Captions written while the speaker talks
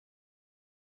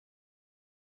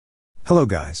Hello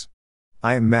guys.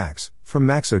 I am Max, from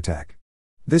Maxotech.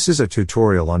 This is a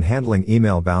tutorial on handling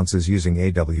email bounces using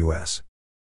AWS.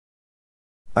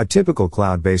 A typical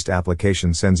cloud-based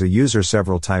application sends a user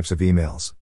several types of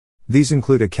emails. These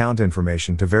include account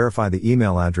information to verify the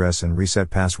email address and reset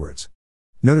passwords,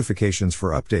 notifications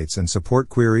for updates and support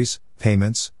queries,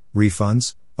 payments,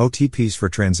 refunds, OTPs for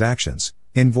transactions,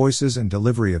 invoices and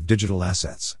delivery of digital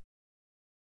assets.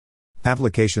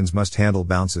 Applications must handle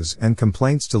bounces and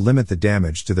complaints to limit the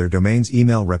damage to their domain's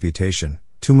email reputation,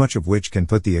 too much of which can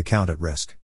put the account at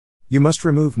risk. You must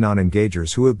remove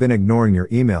non-engagers who have been ignoring your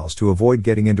emails to avoid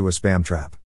getting into a spam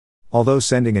trap. Although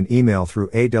sending an email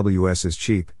through AWS is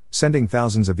cheap, sending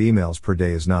thousands of emails per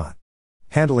day is not.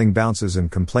 Handling bounces and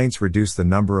complaints reduce the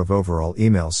number of overall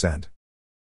emails sent.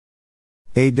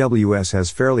 AWS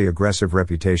has fairly aggressive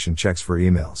reputation checks for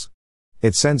emails.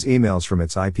 It sends emails from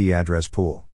its IP address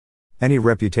pool. Any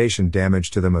reputation damage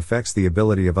to them affects the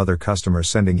ability of other customers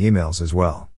sending emails as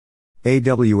well.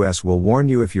 AWS will warn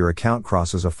you if your account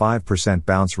crosses a 5%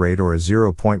 bounce rate or a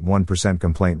 0.1%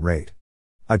 complaint rate.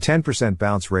 A 10%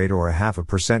 bounce rate or a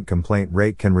 0.5% complaint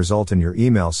rate can result in your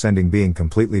email sending being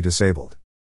completely disabled.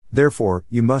 Therefore,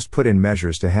 you must put in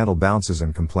measures to handle bounces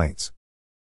and complaints.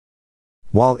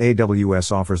 While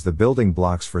AWS offers the building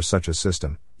blocks for such a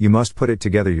system, you must put it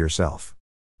together yourself.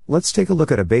 Let's take a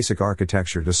look at a basic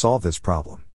architecture to solve this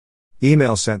problem.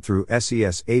 Emails sent through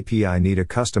SES API need a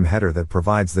custom header that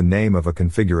provides the name of a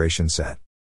configuration set.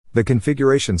 The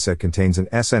configuration set contains an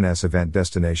SNS event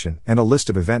destination and a list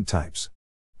of event types.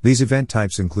 These event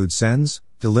types include sends,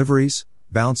 deliveries,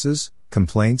 bounces,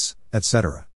 complaints,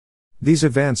 etc. These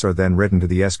events are then written to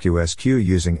the SQS queue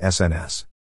using SNS.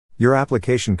 Your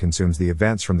application consumes the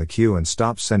events from the queue and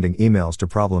stops sending emails to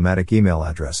problematic email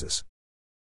addresses.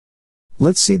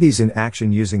 Let's see these in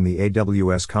action using the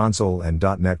AWS console and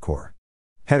 .NET Core.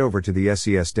 Head over to the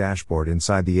SES dashboard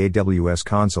inside the AWS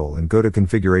console and go to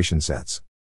Configuration Sets.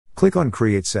 Click on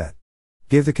Create Set.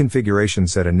 Give the configuration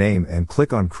set a name and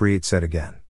click on Create Set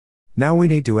again. Now we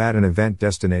need to add an event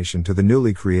destination to the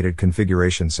newly created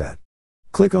configuration set.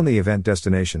 Click on the Event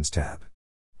Destinations tab.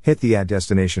 Hit the Add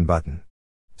Destination button.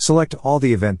 Select all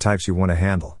the event types you want to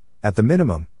handle. At the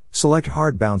minimum, select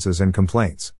hard bounces and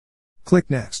complaints. Click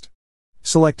Next.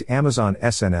 Select Amazon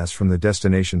SNS from the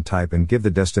destination type and give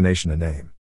the destination a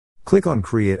name. Click on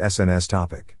Create SNS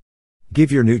Topic.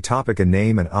 Give your new topic a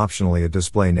name and optionally a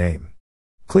display name.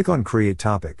 Click on Create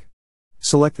Topic.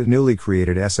 Select the newly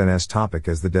created SNS topic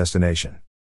as the destination.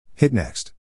 Hit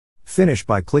Next. Finish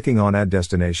by clicking on Add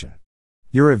Destination.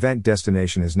 Your event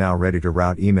destination is now ready to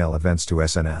route email events to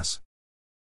SNS.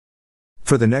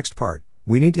 For the next part,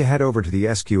 we need to head over to the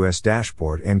SQS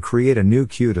dashboard and create a new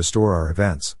queue to store our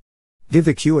events. Give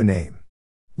the queue a name.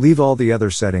 Leave all the other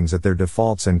settings at their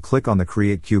defaults and click on the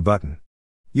Create Queue button.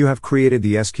 You have created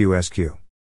the SQS queue.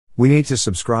 We need to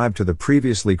subscribe to the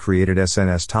previously created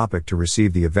SNS topic to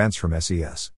receive the events from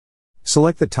SES.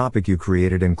 Select the topic you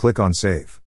created and click on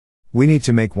Save. We need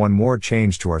to make one more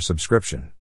change to our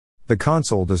subscription. The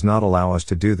console does not allow us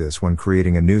to do this when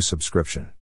creating a new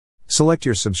subscription. Select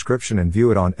your subscription and view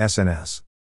it on SNS.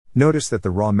 Notice that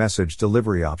the raw message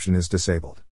delivery option is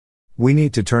disabled. We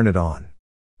need to turn it on.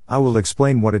 I will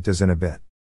explain what it does in a bit.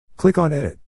 Click on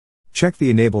Edit. Check the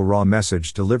Enable Raw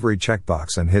Message Delivery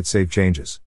checkbox and hit Save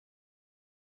Changes.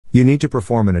 You need to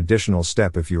perform an additional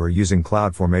step if you are using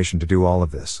CloudFormation to do all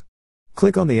of this.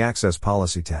 Click on the Access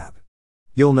Policy tab.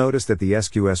 You'll notice that the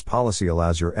SQS policy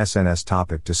allows your SNS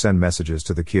topic to send messages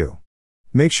to the queue.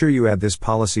 Make sure you add this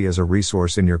policy as a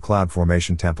resource in your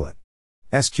CloudFormation template.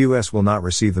 SQS will not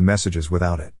receive the messages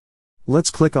without it.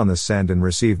 Let's click on the Send and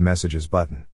Receive Messages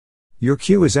button. Your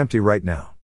queue is empty right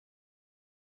now.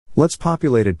 Let's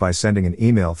populate it by sending an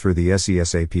email through the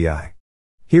SES API.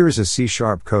 Here is a C#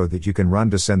 code that you can run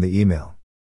to send the email.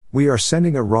 We are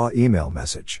sending a raw email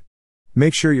message.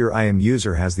 Make sure your IM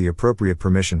user has the appropriate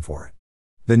permission for it.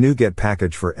 The NuGet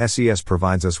package for SES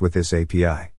provides us with this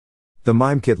API. The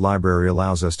MIMEKit library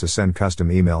allows us to send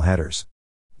custom email headers.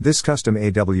 This custom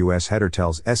AWS header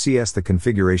tells SES the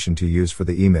configuration to use for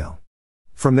the email.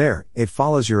 From there, it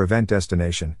follows your event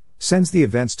destination, sends the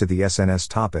events to the SNS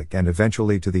topic and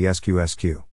eventually to the SQS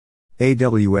queue.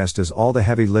 AWS does all the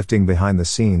heavy lifting behind the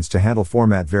scenes to handle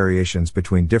format variations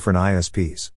between different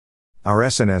ISPs. Our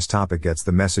SNS topic gets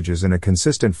the messages in a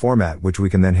consistent format which we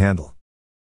can then handle.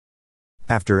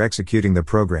 After executing the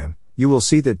program, you will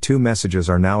see that 2 messages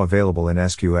are now available in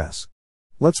SQS.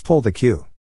 Let's pull the queue.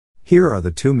 Here are the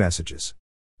 2 messages.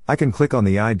 I can click on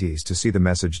the IDs to see the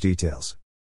message details.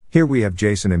 Here we have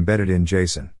JSON embedded in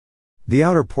JSON. The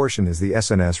outer portion is the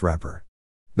SNS wrapper.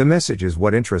 The message is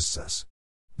what interests us.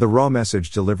 The raw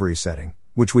message delivery setting,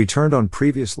 which we turned on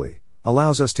previously,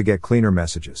 allows us to get cleaner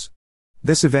messages.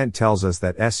 This event tells us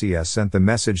that SES sent the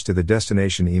message to the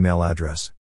destination email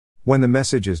address. When the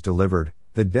message is delivered,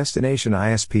 the destination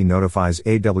ISP notifies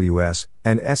AWS,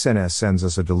 and SNS sends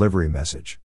us a delivery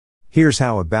message. Here's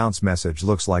how a bounce message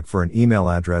looks like for an email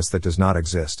address that does not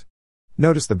exist.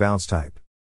 Notice the bounce type.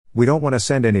 We don't want to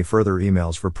send any further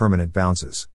emails for permanent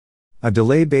bounces. A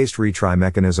delay-based retry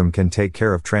mechanism can take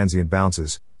care of transient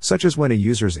bounces, such as when a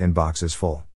user's inbox is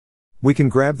full. We can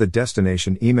grab the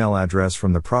destination email address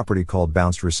from the property called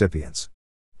bounced recipients.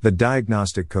 The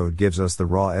diagnostic code gives us the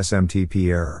raw SMTP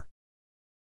error.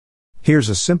 Here's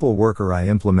a simple worker I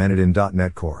implemented in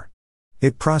 .NET Core.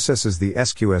 It processes the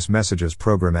SQS messages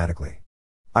programmatically.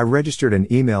 I registered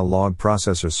an email log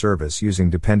processor service using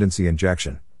dependency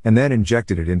injection, and then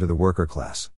injected it into the worker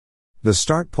class. The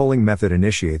start polling method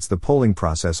initiates the polling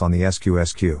process on the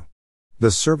SQS queue. The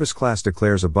service class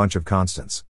declares a bunch of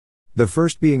constants. The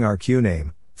first being our queue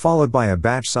name, followed by a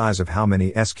batch size of how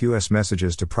many SQS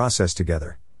messages to process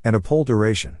together, and a poll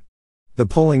duration. The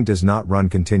polling does not run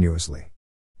continuously.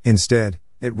 Instead,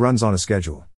 it runs on a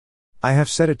schedule. I have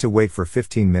set it to wait for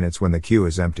 15 minutes when the queue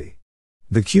is empty.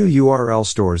 The queue URL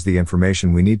stores the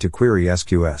information we need to query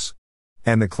SQS.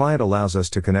 And the client allows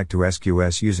us to connect to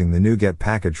SQS using the NuGet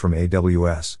package from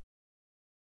AWS.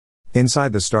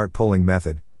 Inside the start polling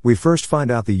method, we first find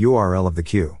out the URL of the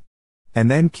queue. And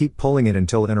then keep polling it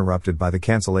until interrupted by the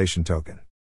cancellation token.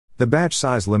 The batch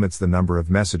size limits the number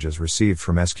of messages received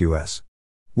from SQS.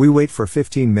 We wait for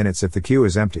 15 minutes if the queue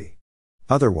is empty.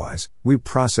 Otherwise, we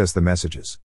process the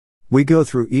messages. We go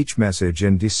through each message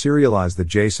and deserialize the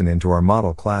JSON into our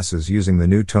model classes using the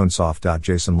new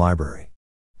tonesoft.json library.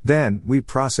 Then, we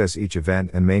process each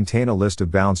event and maintain a list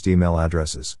of bounced email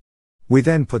addresses. We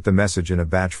then put the message in a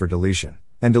batch for deletion,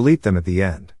 and delete them at the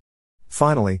end.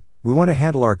 Finally, we want to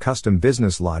handle our custom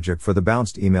business logic for the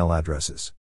bounced email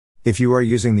addresses. If you are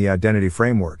using the identity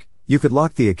framework, you could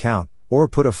lock the account, or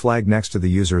put a flag next to the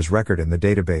user's record in the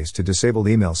database to disable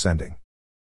email sending.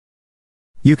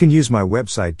 You can use my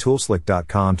website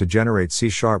toolslick.com to generate C#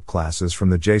 classes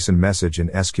from the JSON message in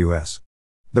SQS.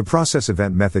 The process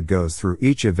event method goes through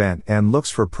each event and looks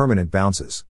for permanent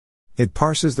bounces. It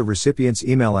parses the recipient's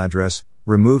email address,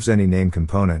 removes any name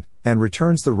component, and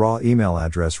returns the raw email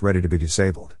address ready to be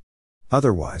disabled.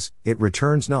 Otherwise, it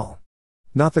returns null.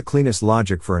 Not the cleanest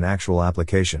logic for an actual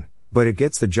application, but it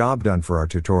gets the job done for our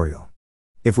tutorial.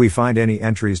 If we find any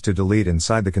entries to delete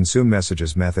inside the consume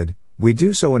messages method, we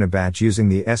do so in a batch using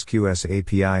the SQS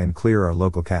API and clear our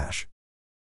local cache.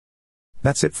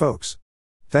 That's it, folks.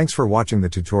 Thanks for watching the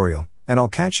tutorial, and I'll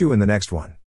catch you in the next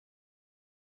one.